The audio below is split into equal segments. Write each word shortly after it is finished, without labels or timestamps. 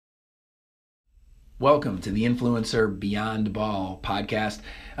Welcome to the Influencer Beyond Ball podcast.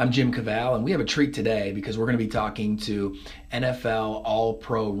 I'm Jim Cavale, and we have a treat today because we're going to be talking to NFL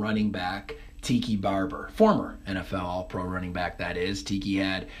All-Pro running back Tiki Barber, former NFL All-Pro running back, that is. Tiki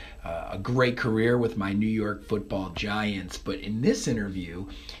had a great career with my New York Football Giants, but in this interview,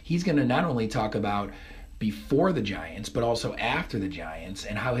 he's going to not only talk about before the Giants, but also after the Giants,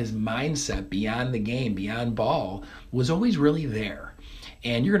 and how his mindset beyond the game, beyond ball, was always really there.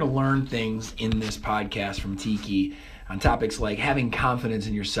 And you're going to learn things in this podcast from Tiki on topics like having confidence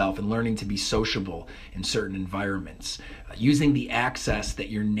in yourself and learning to be sociable in certain environments, using the access that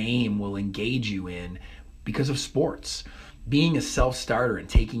your name will engage you in because of sports, being a self-starter and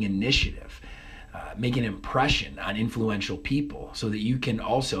taking initiative, make an impression on influential people so that you can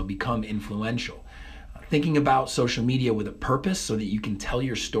also become influential, thinking about social media with a purpose so that you can tell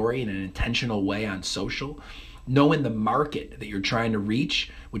your story in an intentional way on social, knowing the market that you're trying to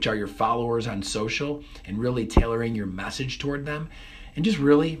reach, which are your followers on social, and really tailoring your message toward them, and just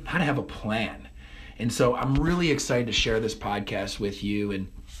really how to have a plan. And so I'm really excited to share this podcast with you. And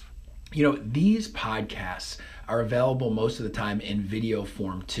these podcasts are available most of the time in video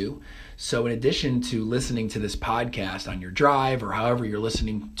form too. So in addition to listening to this podcast on your drive or however you're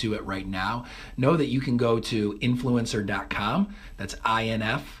listening to it right now, know that you can go to influencer.com. That's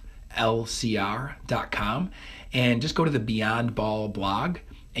INFLCR.com, and just go to the Beyond Ball blog,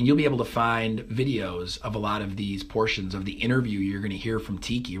 and you'll be able to find videos of a lot of these portions of the interview you're going to hear from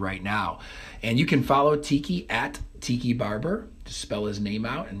Tiki right now. And you can follow Tiki at Tiki Barber, to spell his name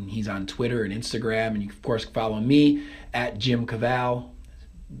out, and he's on Twitter and Instagram. And you, of course, follow me at Jim Cavale,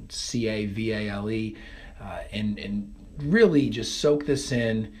 Cavale, and really just soak this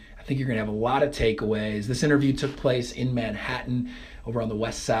in. I think you're going to have a lot of takeaways. This interview took place in Manhattan, over on the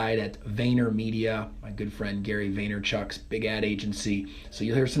west side at VaynerMedia, my good friend Gary Vaynerchuk's big ad agency. So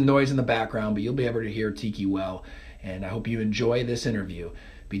you'll hear some noise in the background, but you'll be able to hear Tiki well. And I hope you enjoy this interview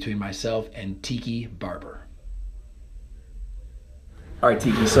between myself and Tiki Barber. All right,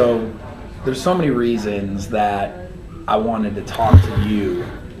 Tiki, so there's so many reasons that I wanted to talk to you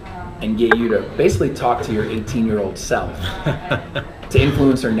and get you to basically talk to your 18-year-old self, to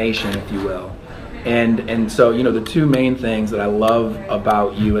Influencer Nation, if you will. And so, the two main things that I love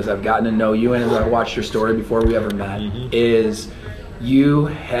about you as I've gotten to know you and as I watched your story before we ever met is you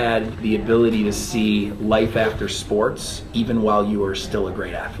had the ability to see life after sports even while you were still a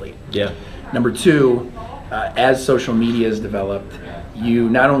great athlete. Yeah. Number two, as social media has developed, you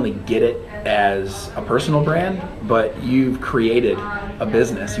not only get it as a personal brand, but you've created a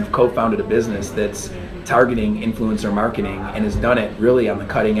business. You've co-founded a business that's targeting influencer marketing and has done it really on the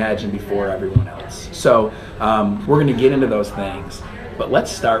cutting edge and before everyone else. So we're going to get into those things, but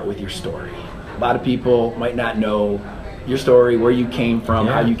let's start with your story. A lot of people might not know your story, where you came from,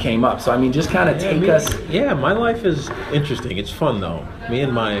 how you came up. So just kind of take us. Yeah, my life is interesting. It's fun though. Me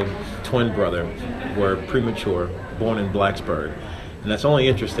and my twin brother were premature, born in Blacksburg. And that's only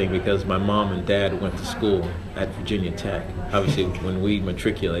interesting because my mom and dad went to school at Virginia Tech. Obviously, when we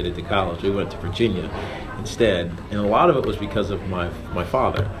matriculated to college, we went to Virginia instead. And a lot of it was because of my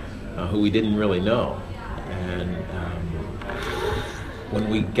father, who we didn't really know. And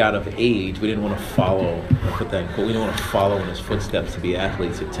when we got of age, we didn't want to follow, we didn't want to follow in his footsteps to be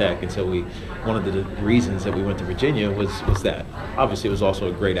athletes at Tech. And so one of the reasons that we went to Virginia was that. Obviously, it was also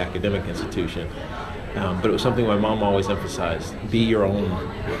a great academic institution. But it was something my mom always emphasized: be your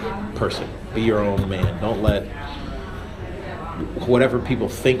own person, be your own man. Don't let whatever people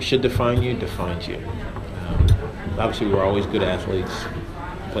think should define you. Obviously, we were always good athletes,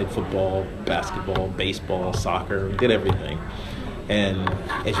 played football, basketball, baseball, soccer, did everything. And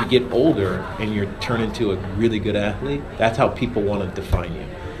as you get older and you turn into a really good athlete, that's how people want to define you.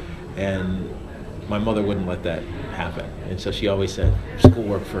 And my mother wouldn't let that happen. And so she always said,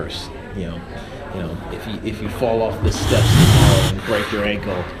 schoolwork first, if you fall off the steps tomorrow and break your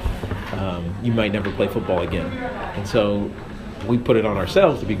ankle, you might never play football again. And so we put it on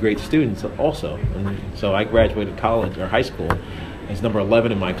ourselves to be great students also. And so I graduated college or high school as number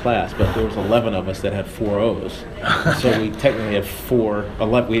 11 in my class, but there was 11 of us that had 4 O's. So we technically had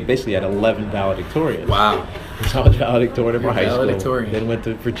 11. We basically had 11 valedictorians. Wow. So I was valedictorian in my high school. Valedictorian. Then went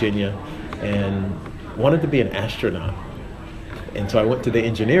to Virginia and wanted to be an astronaut. And so I went to the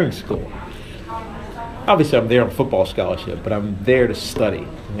engineering school. Obviously, I'm there on football scholarship, but I'm there to study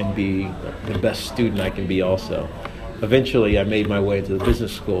and be the best student I can be also. Eventually, I made my way to the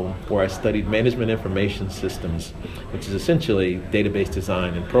business school where I studied management information systems, which is essentially database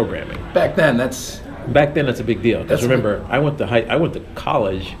design and programming. Back then, that's a big deal. Because remember, I went to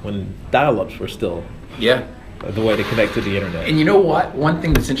college when dial-ups were still the way to connect to the internet. And you know what? One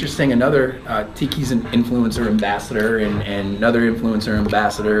thing that's interesting, another, Tiki's an influencer ambassador, and another influencer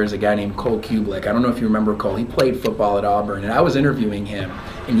ambassador is a guy named Cole Kublik. I don't know if you remember Cole. He played football at Auburn, and I was interviewing him.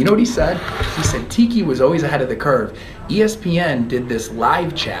 And you know what he said? He said Tiki was always ahead of the curve. ESPN did this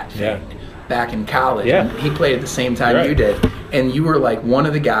live chat thing back in college. Yeah. And he played at the same time you did. And you were like one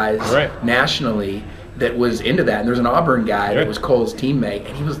of the guys nationally that was into that. And there's an Auburn guy that was Cole's teammate,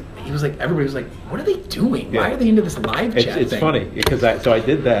 and he was like, everybody was like, what are they doing? Why are they into this live chat thing? It's funny because I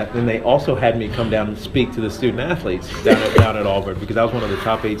did that, and they also had me come down and speak to the student athletes down at Auburn, because I was one of the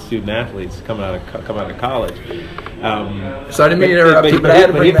top 8 student athletes coming out of college. So I didn't mean to interrupt you, but I had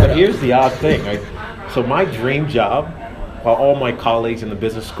to bring that up. Here's the odd thing. So my dream job, while all my colleagues in the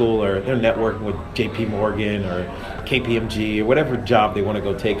business school they're networking with J.P. Morgan or KPMG or whatever job they want to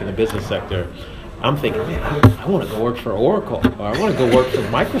go take in the business sector, I'm thinking, man, I want to go work for Oracle, or I want to go work for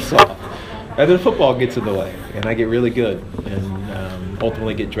Microsoft. And then football gets in the way, and I get really good, and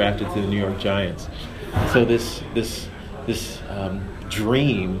ultimately get drafted to the New York Giants. So this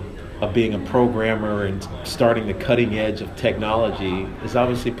dream of being a programmer and starting the cutting edge of technology is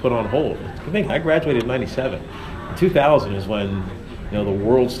obviously put on hold. I think I graduated in '97. 2000 is when the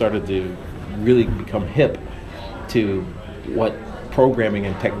world started to really become hip to what programming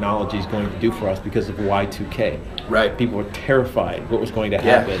and technology is going to do for us because of Y2K. Right. People were terrified what was going to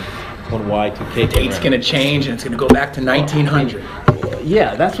happen when Y2K came around. It's going to change, and it's going to go back to 1900.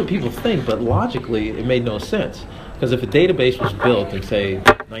 Yeah, that's what people think, but logically it made no sense. Because if a database was built in, say,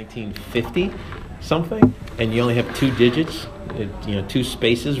 1950 something, and you only have 2 digits, 2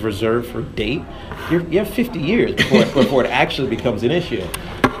 spaces reserved for date, you have 50 years before it actually becomes an issue.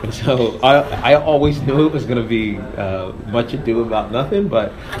 And so I always knew it was going to be much ado about nothing,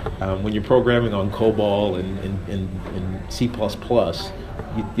 but when you're programming on COBOL and C++,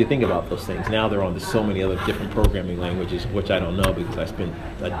 you think about those things. Now they're on to so many other different programming languages, which I don't know because I spent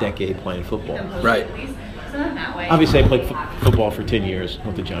a decade playing football. Right. Obviously, I played football for 10 years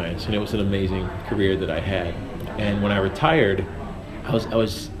with the Giants, and it was an amazing career that I had. And when I retired, I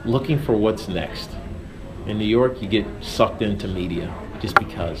was looking for what's next. In New York, you get sucked into media just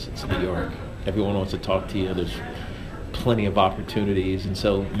because it's New York. Everyone wants to talk to you. There's plenty of opportunities, and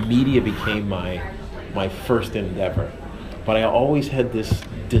so media became my first endeavor. But I always had this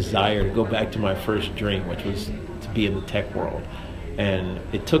desire to go back to my first dream, which was to be in the tech world. And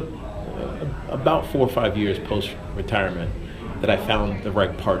it took about 4 or 5 years post-retirement that I found the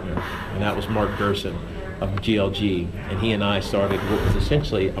right partner, and that was Mark Gerson of GLG. And he and I started what was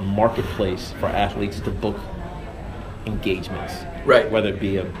essentially a marketplace for athletes to book engagements, whether it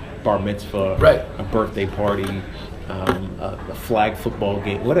be a bar mitzvah, a birthday party, a flag football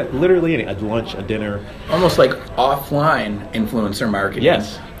game, literally a lunch, a dinner. Almost like offline influencer marketing,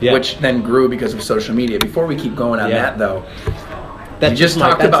 which then grew because of social media. Before we keep going on that, though, that's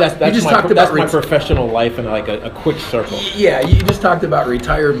my professional life in like a quick circle. Yeah, you just talked about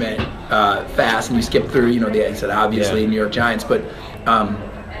retirement fast, and you skipped through, they said obviously New York Giants, but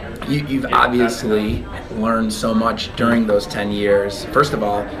you've obviously learned so much during those 10 years. First of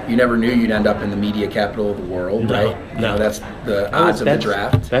all, you never knew you'd end up in the media capital of the world, right? No. That's the odds of the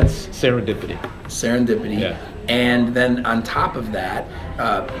draft. That's serendipity. Yeah. And then on top of that,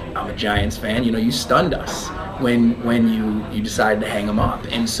 I'm a Giants fan. You stunned us when you decided to hang them up.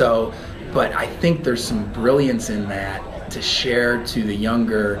 And so, but I think there's some brilliance in that to share to the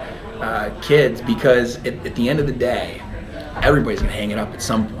younger kids, because at the end of the day, everybody's going to hang it up at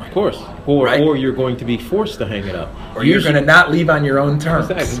some point. Of course. Or you're going to be forced to hang it up. Or you're going to not leave on your own terms.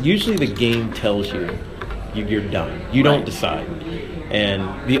 Exactly. Usually the game tells you you're done. You don't decide.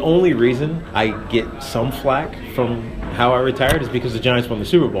 And the only reason I get some flack from how I retired is because the Giants won the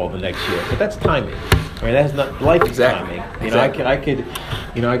Super Bowl the next year. But that's timing. That's not life timing. I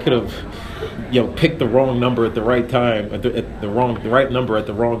could have picked the wrong number at the right time, the right number at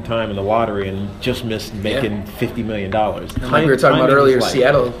the wrong time in the lottery, and just missed making $50 million. And like we were talking about earlier,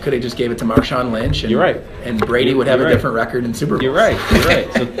 Seattle could have just gave it to Marshawn Lynch, and, you're right. And Brady would have a different record in Super Bowl. You're right.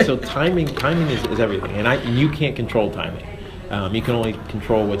 So timing is everything, and you can't control timing. You can only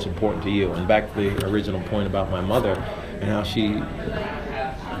control what's important to you. And back to the original point about my mother and how she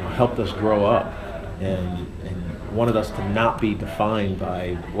helped us grow up and wanted us to not be defined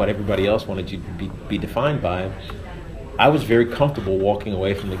by what everybody else wanted you to be defined by. I was very comfortable walking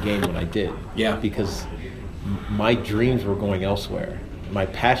away from the game when I did. Yeah. Because my dreams were going elsewhere. My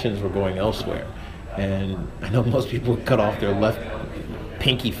passions were going elsewhere. And I know most people would cut off their left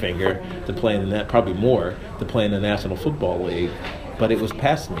pinky finger to play in the probably more to play in the National Football League, but it was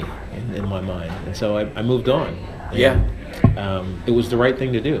past me in my mind, and so I moved on. it was the right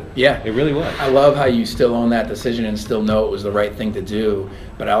thing to do. Yeah. It really was. I love how you still own that decision and still know it was the right thing to do,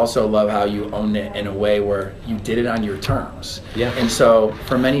 but I also love how you own it in a way where you did it on your terms. Yeah. And so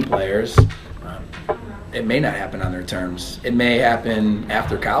for many players, it may not happen on their terms. It may happen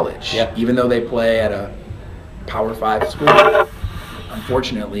after college, even though they play at a Power 5 school.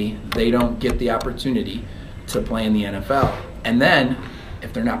 Unfortunately, they don't get the opportunity to play in the NFL. And then,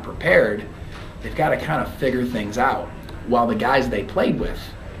 if they're not prepared, they've got to kind of figure things out. While the guys they played with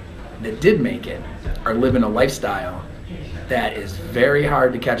that did make it are living a lifestyle that is very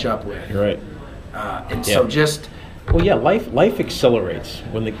hard to catch up with. You're right. So just... Well, yeah, life accelerates.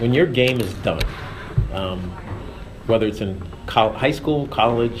 When your game is done, whether it's in high school,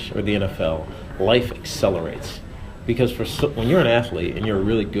 college, or the NFL, life accelerates. Because when you're an athlete and you're a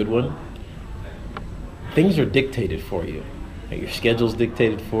really good one, things are dictated for you. Your schedule's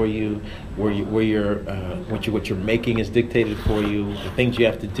dictated for you. What you're making is dictated for you. The things you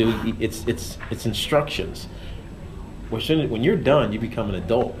have to do, it's instructions. When you're done, you become an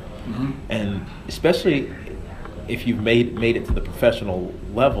adult, and especially if you've made it to the professional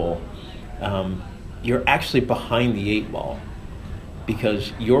level, you're actually behind the 8 ball.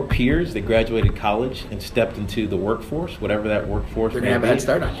 Because your peers that graduated college and stepped into the workforce, whatever that workforce they're going to have a head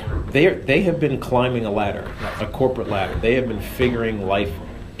start on you. They have been climbing a ladder, a corporate ladder. They have been figuring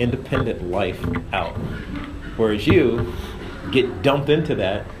independent life out. Whereas you get dumped into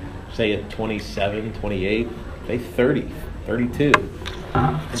that, say at 27, 28, say 30, 32.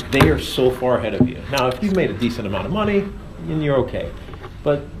 They are so far ahead of you. Now, if you've made a decent amount of money, then you're okay.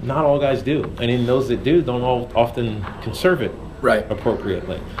 But not all guys do. And in those that do, don't all often conserve it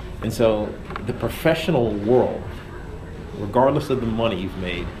appropriately. And so the professional world, regardless of the money you've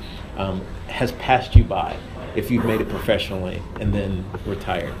made, has passed you by if you've made it professionally and then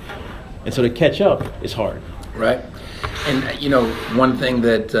retired. And so to catch up is hard. Right. And, one thing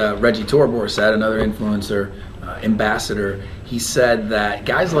that Reggie Torbor said, another influencer, ambassador, he said that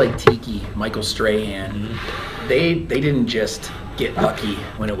guys like Tiki, Michael Strahan, they didn't just get lucky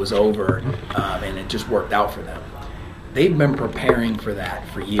when it was over and it just worked out for them. They've been preparing for that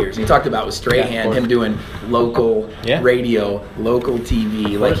for years. He talked about with Strahan, him doing local radio, local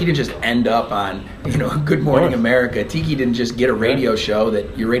TV. Like, he didn't just end up on, Good Morning America. Tiki didn't just get a radio show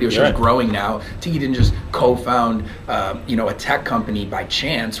that your radio show is growing now. Tiki didn't just co-found, a tech company by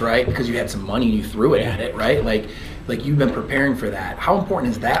chance, right? Because you had some money and you threw it at it, right? Like you've been preparing for that. How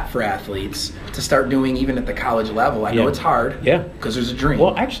important is that for athletes to start doing even at the college level? I know it's hard because there's a dream.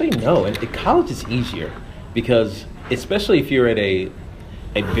 Well, actually, no. At college, it's easier because especially if you're at a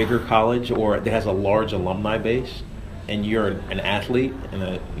bigger college or that has a large alumni base and you're an athlete,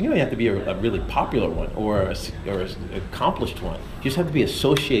 and you don't have to be a really popular one or an accomplished one. You just have to be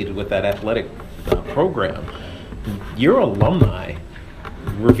associated with that athletic program. Your alumni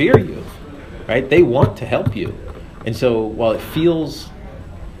revere you, right? They want to help you. And so while it feels,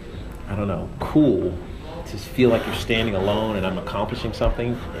 cool to feel like you're standing alone and I'm accomplishing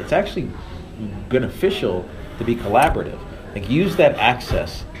something, it's actually beneficial to be collaborative. Like, use that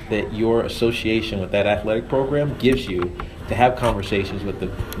access that your association with that athletic program gives you to have conversations with the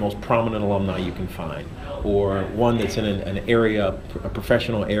most prominent alumni you can find, or one that's in an area, a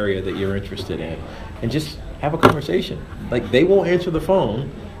professional area that you're interested in, and just have a conversation. Like, they won't answer the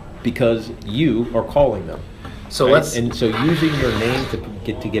phone because you are calling them. So right? And so using your name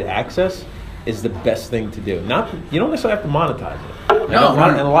to get access is the best thing to do. You don't necessarily have to monetize it. No,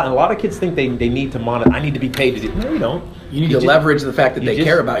 a lot of kids think they need to monetize. I need to be paid to do it. No, you don't. You need to leverage the fact that they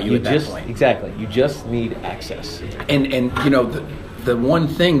care about you at that point. Exactly. You just need access. And the one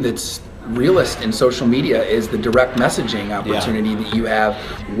thing that's realist in social media is the direct messaging opportunity that you have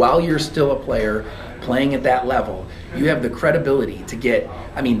while you're still a player playing at that level. You have the credibility to get,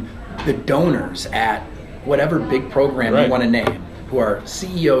 the donors at whatever big program you want to name, who are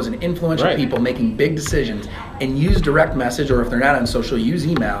CEOs and influential people making big decisions, and use direct message, or if they're not on social, use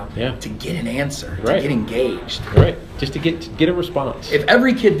email to get an answer, to get engaged. Right, just to get a response. If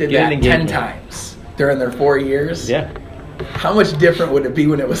every kid did that 10 times during their 4 years, how much different would it be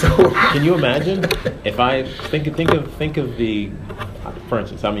when it was over? Can you imagine if I think of the, for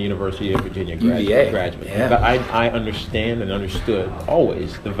instance, I'm a University of Virginia graduate. I understand and understood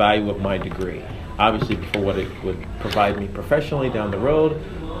always the value of my degree. Obviously, for what it would provide me professionally down the road,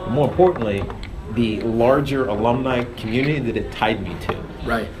 but more importantly, the larger alumni community that it tied me to.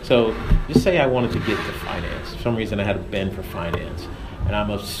 Right. So just say I wanted to get to finance. For some reason, I had a bend for finance, and I'm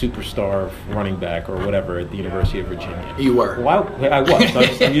a superstar running back or whatever at the University of Virginia. You were. Well, I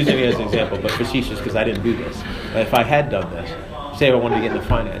was. I'm using it as an example, but facetious because I didn't do this. But if I had done this, say I wanted to get into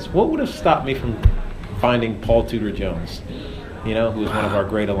finance, what would have stopped me from finding Paul Tudor Jones, who was one of our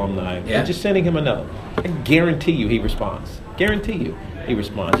great alumni, and just sending him a note. I guarantee you he responds. Guarantee you he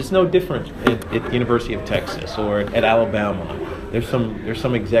responds. It's no different at the University of Texas or at Alabama. There's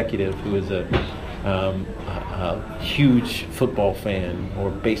some executive who is a huge football fan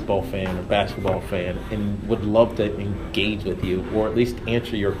or baseball fan or basketball fan and would love to engage with you or at least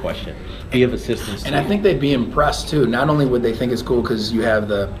answer your question, be of assistance. And I think they'd be impressed too. Not only would they think it's cool because you have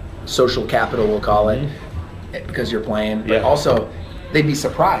the social capital, we'll call it, because you're playing, but also they'd be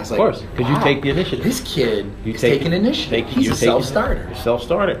surprised. Of course, because you take the initiative. This kid is taking initiative. He's a self-starter. You're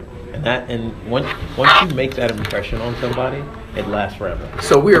self-starter. And once you make that impression on somebody, it lasts forever.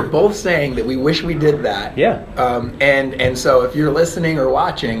 So we are both saying that we wish we did that. Yeah. And so if you're listening or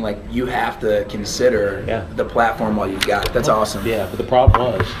watching, like, you have to consider the platform while you've got it. That's awesome. Yeah, but the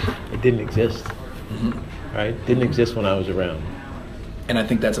problem was it didn't exist. Right? It didn't exist when I was around. And I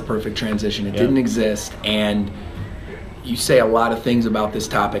think that's a perfect transition. It didn't exist, and you say a lot of things about this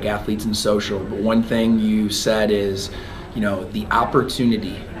topic, athletes and social, but one thing you said is, the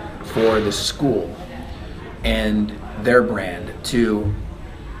opportunity for the school and their brand to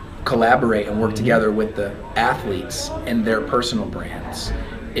collaborate and work together with the athletes and their personal brands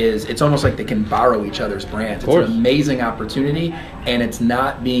it's almost like they can borrow each other's brands. It's an amazing opportunity, and it's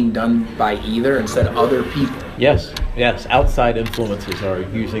not being done by either, instead other people. Yes. Outside influences are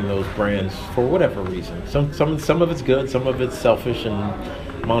using those brands for whatever reason. Some of it's good, some of it's selfish and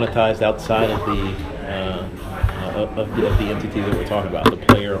monetized outside of the entity that we're talking about, the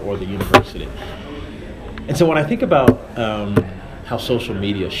player or the university. And so when I think about how social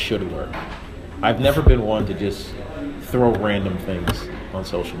media should work, I've never been one to just throw random things on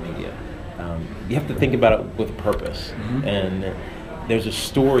social media. You have to think about it with purpose. And there's a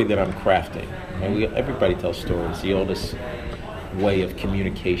story that I'm crafting. And everybody tells stories. The oldest way of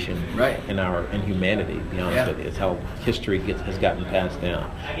communication in humanity, to be honest with you. It's how history has gotten passed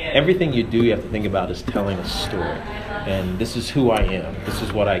down. Everything you do, you have to think about is telling a story. And this is who I am. This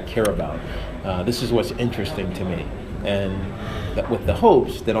is what I care about. This is what's interesting to me. And with the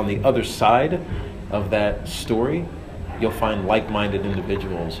hopes that on the other side of that story, you'll find like-minded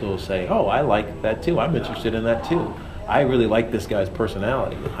individuals who will say, oh, I like that too. I'm interested in that too. I really like this guy's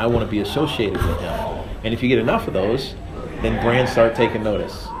personality. I want to be associated with him. And if you get enough of those, then brands start taking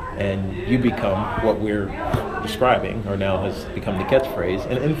notice. And you become what we're describing, or now has become the catchphrase,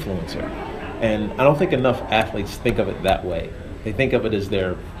 an influencer. And I don't think enough athletes think of it that way. They think of it as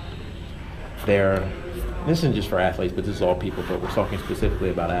their this isn't just for athletes, but this is all people, but we're talking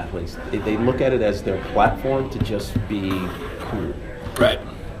specifically about athletes. They look at it as their platform to just be cool. Right.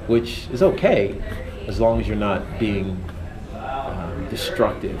 Which is okay, as long as you're not being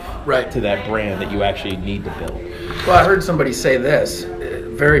destructive to that brand that you actually need to build. Well, I heard somebody say this. A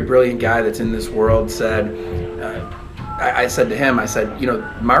very brilliant guy that's in this world said, I said to him,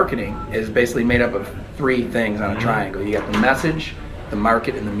 marketing is basically made up of three things on a triangle. You got the message, the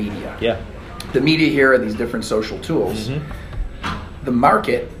market, and the media. Yeah. The media here are these different social tools. The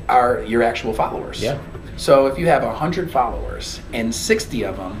market are your actual followers. Yeah. So if you have 100 followers and 60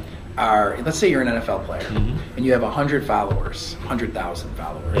 of them are, let's say you're an NFL player, and you have 100 followers, 100,000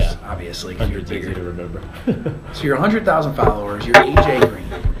 followers, obviously. 100's easy to remember. So you're 100,000 followers, you're AJ Green,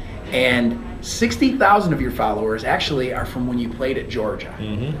 and 60,000 of your followers actually are from when you played at Georgia.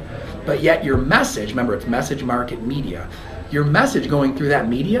 But yet your message, remember it's message, market, media, your message going through that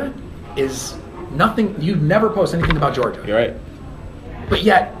media is nothing. You never post anything about Georgia. You're right. But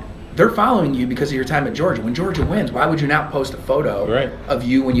yet they're following you because of your time at Georgia. When Georgia wins, why would you not post a photo of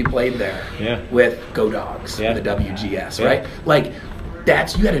you when you played there with Go Dogs, the WGS, right? Like,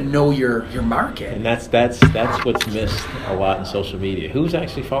 you got to know your market. And that's what's missed a lot in social media. Who's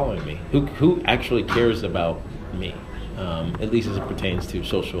actually following me? Who actually cares about me? At least as it pertains to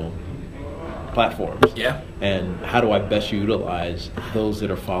social platforms. And how do I best utilize those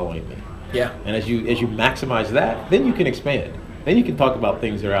that are following me? And as you maximize that, then you can expand. Then you can talk about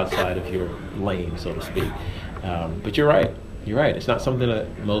things that are outside of your lane, so to speak. But you're right. It's not something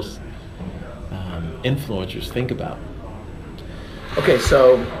that most influencers think about. Okay,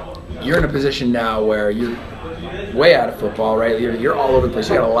 so you're in a position now where you're way out of football, right? You're all over the place.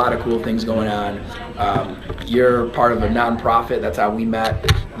 You got a lot of cool things going on. You're part of a nonprofit. That's how we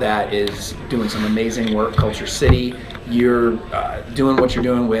met. That is doing some amazing work, Culture City. You're doing what you're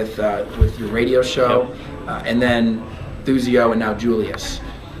doing with your radio show, and then Thuzio and now Julius.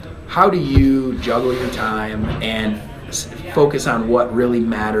 How do you juggle your time and focus on what really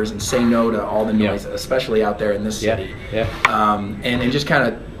matters and say no to all the noise, especially out there in this city. And just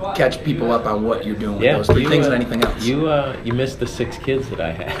kind of catch people up on what you're doing with those three things and anything else. You missed the 6 kids that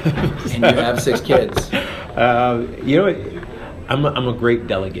I have. And you have 6 kids. I'm a great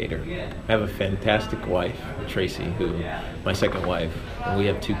delegator. I have a fantastic wife, Tracy, who my second wife, and we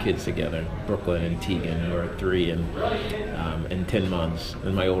have 2 kids together, Brooklyn and Tegan, who are 3 and 10 months,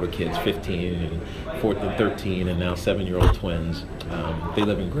 and my older kids, 15 and 14 and 13, and now 7-year-old twins. They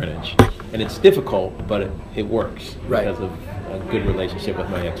live in Greenwich, and it's difficult, but it works because of a good relationship with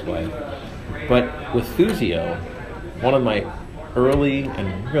my ex-wife. But with Thuzio, one of my early,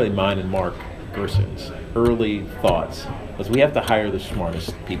 and really mine and Mark Gerson's early thoughts was we have to hire the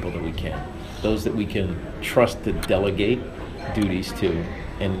smartest people that we can, those that we can trust to delegate duties to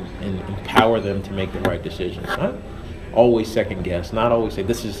and empower them to make the right decisions. Not always second guess, not always say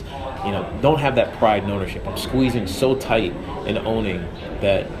this is, don't have that pride and ownership. I'm squeezing so tight and owning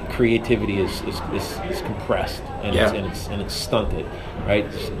that creativity is compressed and it's stunted, right?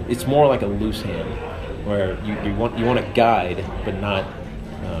 It's more like a loose hand where you want to guide but not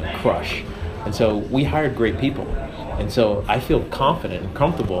crush. And so we hired great people. And so I feel confident and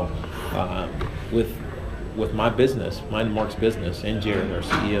comfortable with my business, mine and Mark's business, and Jared, our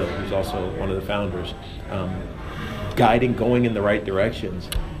CEO, who's also one of the founders, going in the right directions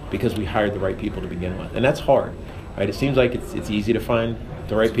because we hired the right people to begin with. And that's hard, right? It seems like it's easy to find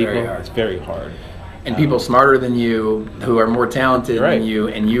the right people. It's very hard. And people smarter than you, who are more talented than you,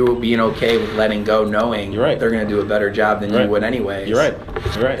 and you being okay with letting go, knowing they're going to do a better job than you would anyways. You're right.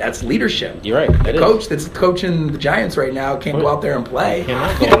 That's leadership. You're right. The coach that's coaching the Giants right now can't go out there and play.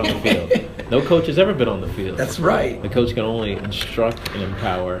 Cannot go out on the field. No coach has ever been on the field. That's right. The coach can only instruct and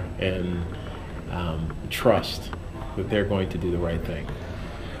empower and trust that they're going to do the right thing.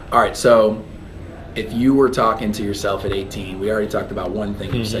 All right, so if you were talking to yourself at 18, we already talked about one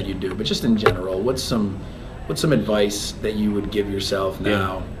thing you said you'd do, but just in general, what's some advice that you would give yourself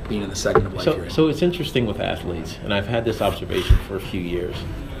now, being in the second of life you're in? So it's interesting with athletes, and I've had this observation for a few years.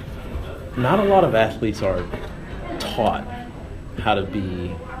 Not a lot of athletes are taught how to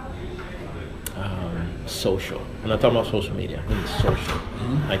be social. I'm not talking about social media. I mean social.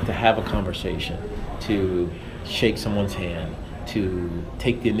 Like to have a conversation, to shake someone's hand, to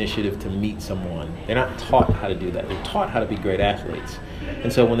take the initiative to meet someone. They're not taught how to do that. They're taught how to be great athletes.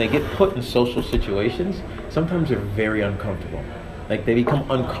 And so when they get put in social situations, sometimes they're very uncomfortable. Like they become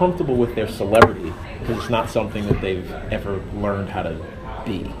uncomfortable with their celebrity because it's not something that they've ever learned how to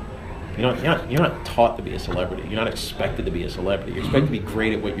be. You're not taught to be a celebrity. You're not expected to be a celebrity. You're expected to be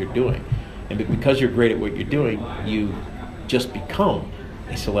great at what you're doing. And because you're great at what you're doing, you just become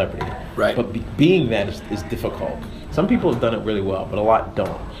a celebrity. Right. But being that is difficult. Some people have done it really well, but a lot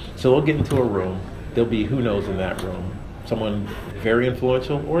don't. So they'll get into a room, there'll be who knows in that room, someone very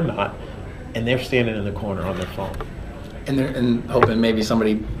influential or not, and they're standing in the corner on their phone. And hoping maybe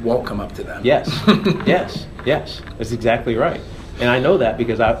somebody won't come up to them. Yes, yes, that's exactly right. And I know that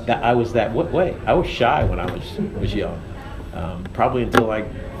because I was that way. I was shy when I was young, probably until I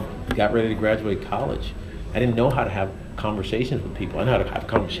got ready to graduate college. I didn't know how to have conversations with people. I know how to have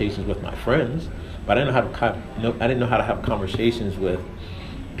conversations with my friends, but I didn't know how to have conversations with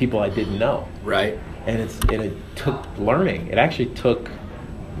people I didn't know. Right. And it took learning. It actually took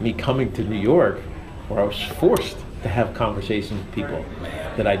me coming to New York, where I was forced to have conversations with people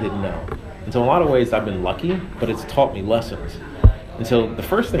that I didn't know. And so in a lot of ways, I've been lucky, but it's taught me lessons. And so the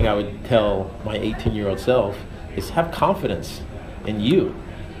first thing I would tell my 18-year-old self is have confidence in you.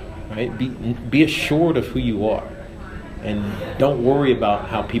 Right? Be assured of who you are, and don't worry about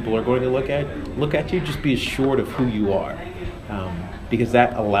how people are going to look at you. Just be assured of who you are, because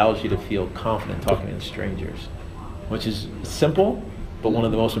that allows you to feel confident talking to strangers, which is simple, but one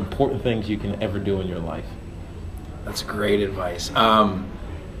of the most important things you can ever do in your life. That's great advice. I'm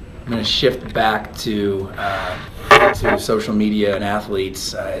going to shift back to social media and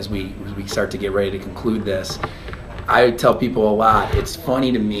athletes as we start to get ready to conclude this. I tell people a lot, it's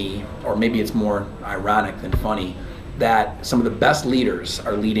funny to me, or maybe it's more ironic than funny, that some of the best leaders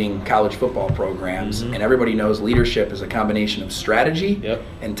are leading college football programs, and everybody knows leadership is a combination of strategy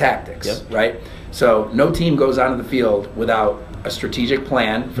and tactics, right? So no team goes onto the field without a strategic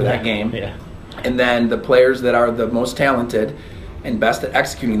plan for that game. And then the players that are the most talented and best at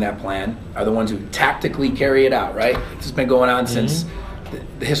executing that plan are the ones who tactically carry it out, right? This has been going on since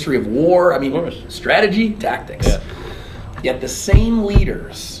the history of war. I mean, strategy, tactics. Yet the same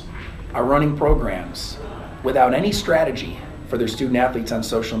leaders are running programs without any strategy for their student athletes on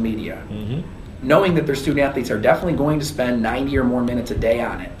social media, knowing that their student athletes are definitely going to spend 90 or more minutes a day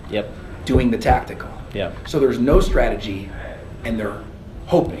on it, doing the tactical. Yeah. So there's no strategy, and they're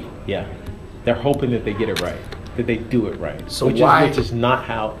hoping. Yeah. They're hoping that they get it right, that they do it right. So which is not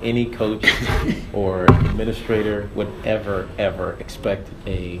how any coach or administrator would ever expect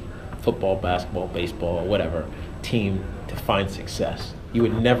a football, basketball, baseball, whatever team to find success. You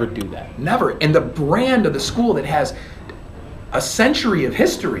would never do that. Never. And the brand of the school that has a century of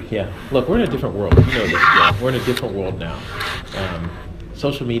history. Yeah. Look, we're in a different world. You know this. Yeah. We're in a different world now.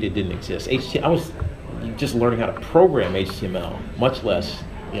 Social media didn't exist. I was just learning how to program HTML, much less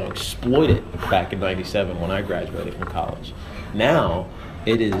exploit it back in '97 when I graduated from college. Now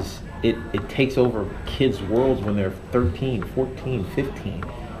it takes over kids' worlds when they're 13, 14, 15.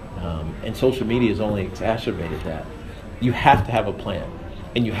 And social media has only exacerbated that. You have to have a plan,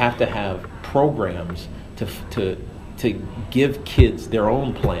 and you have to have programs to give kids their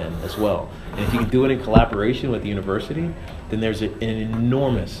own plan as well. And if you can do it in collaboration with the university, then there's an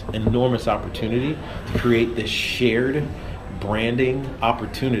enormous opportunity to create this shared branding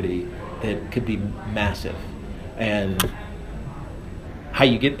opportunity that could be massive. And how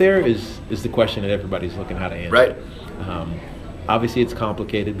you get there is the question that everybody's looking how to answer. Right. Obviously, it's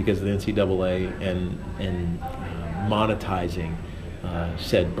complicated because of the NCAA and monetizing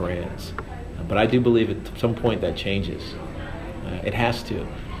said brands. But I do believe at some point that changes. It has to.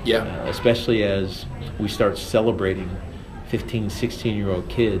 Yeah. Especially as we start celebrating 15, 16-year-old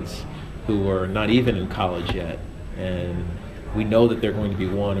kids who are not even in college yet. And we know that they're going to be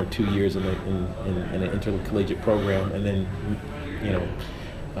 1 or 2 years in an intercollegiate program, and then,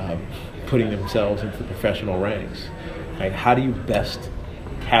 putting themselves into the professional ranks. Right? How do you best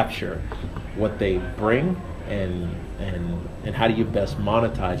capture what they bring, and how do you best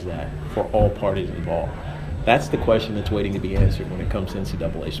monetize that for all parties involved? That's the question that's waiting to be answered when it comes to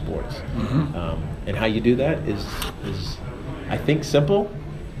NCAA sports. Mm-hmm. And how you do that is I think simple,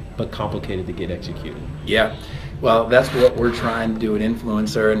 but complicated to get executed. Yeah. Well, that's what we're trying to do at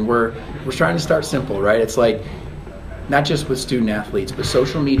Influencer, and we're trying to start simple, right? It's like not just with student athletes, but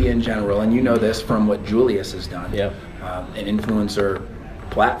social media in general, and you know this from what Julius has done. Yeah. An influencer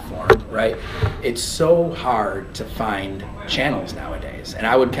platform, right? It's so hard to find channels nowadays, and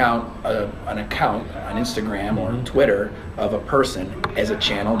I would count an account on Instagram or Twitter of a person as a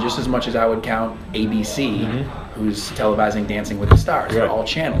channel just as much as I would count ABC, who's televising Dancing with the Stars. They're all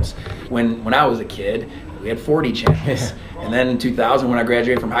channels. When I was a kid, we had 40 channels. And then in 2000, when I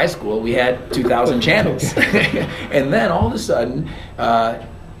graduated from high school, we had 2,000 channels. And then all of a sudden,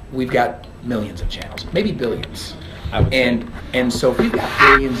 we've got millions of channels, maybe billions. And so if we've got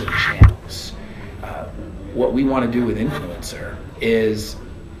billions of channels, what we want to do with Influencer is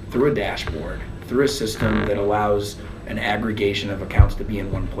through a dashboard, through a system that allows an aggregation of accounts to be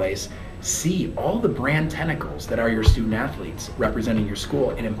in one place, see all the brand tentacles that are your student athletes representing your school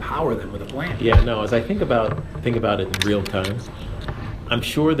and empower them with a plan. Yeah, no, as I think about it in real time, I'm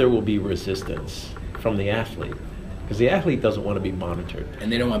sure there will be resistance from the athlete, because the athlete doesn't want to be monitored.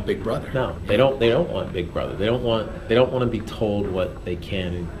 And they don't want Big Brother. No, they don't want Big Brother. They don't want to be told what they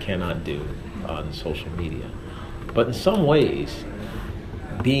can and cannot do on social media. But in some ways,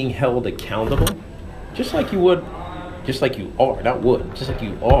 being held accountable, just like you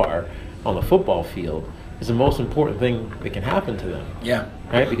are on the football field, is the most important thing that can happen to them. Yeah.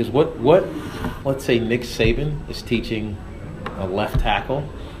 Right? Because what let's say Nick Saban is teaching a left tackle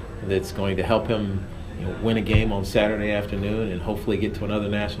that's going to help him win a game on Saturday afternoon and hopefully get to another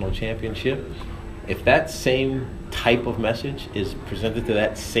national championship. If that same type of message is presented to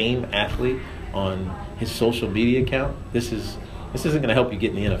that same athlete on his social media account, this isn't going to help you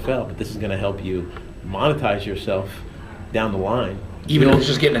get in the NFL, but this is going to help you monetize yourself down the line. Even if it's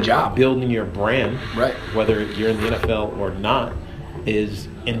just getting a job. Building your brand, right, whether you're in the NFL or not, is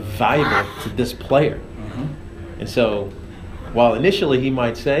invaluable to this player. Mm-hmm. And so, while initially he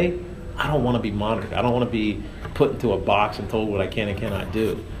might say, I don't want to be monitored, I don't want to be put into a box and told what I can and cannot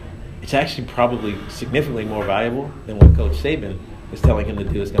do, it's actually probably significantly more valuable than what Coach Saban is telling him to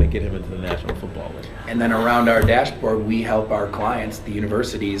do is going to get him into the National Football League. And then around our dashboard, we help our clients, the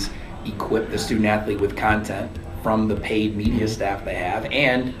universities, equip the student athlete with content from the paid media staff they have,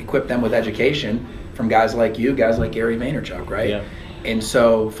 and equip them with education from guys like you, guys like Gary Vaynerchuk, right? Yeah. And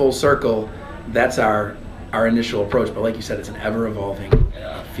so, full circle, that's our initial approach. But like you said, it's an ever-evolving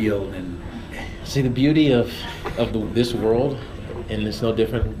field. And see, the beauty of this world, and it's no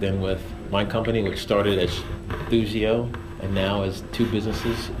different than with my company, which started as Thusio and now is two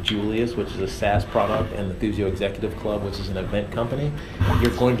businesses, Julius, which is a SaaS product, and the Thusio Executive Club, which is an event company.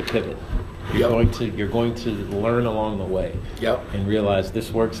 You're going to pivot. You're going to learn along the way, and realize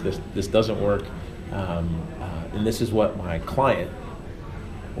this works, this doesn't work, and this is what my client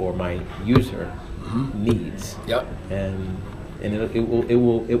or my user needs. Yep. And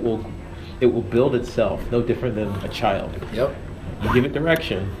it will build itself, no different than a child. Yep. You give it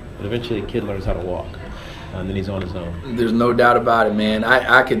direction, but eventually a kid learns how to walk, and then he's on his own. There's no doubt about it, man.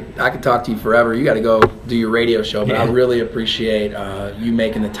 I could talk to you forever. You got to go do your radio show, but I really appreciate you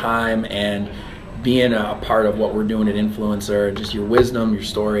making the time and being a part of what we're doing at Influencer. Just your wisdom, your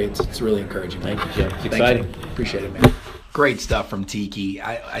story. It's really encouraging, man. Thank you, Jim. It's exciting. Appreciate it, man. Great stuff from Tiki.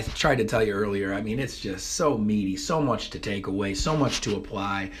 I tried to tell you earlier, I mean, it's just so meaty, so much to take away, so much to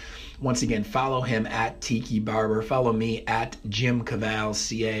apply. Once again, follow him at Tiki Barber. Follow me at Jim Cavale,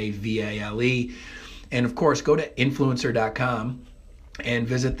 Cavale. And of course, go to influencer.com and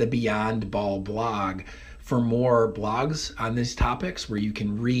visit the Beyond Ball blog for more blogs on these topics where you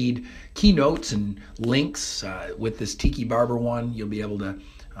can read keynotes and links. With this Tiki Barber one, you'll be able to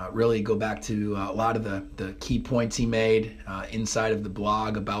really go back to a lot of the key points he made inside of the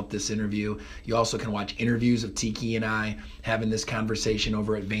blog about this interview. You also can watch interviews of Tiki and I having this conversation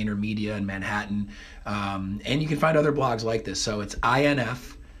over at VaynerMedia in Manhattan. And you can find other blogs like this. So it's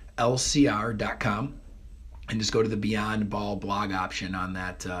inflcr.com. And just go to the Beyond Ball blog option on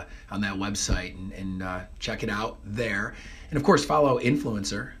that website and check it out there. And of course, follow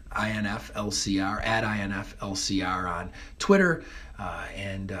Influencer, INFLCR, at INFLCR on Twitter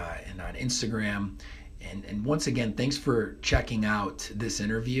and on Instagram. And once again, thanks for checking out this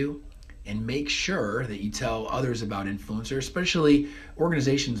interview. And make sure that you tell others about Influencer, especially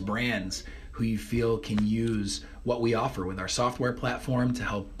organizations, brands who you feel can use what we offer with our software platform to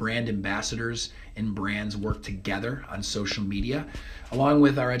help brand ambassadors and brands work together on social media, along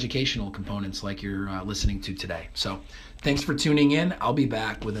with our educational components like you're listening to today. So thanks for tuning in. I'll be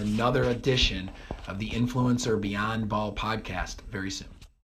back with another edition of the Influencer Beyond Ball podcast very soon.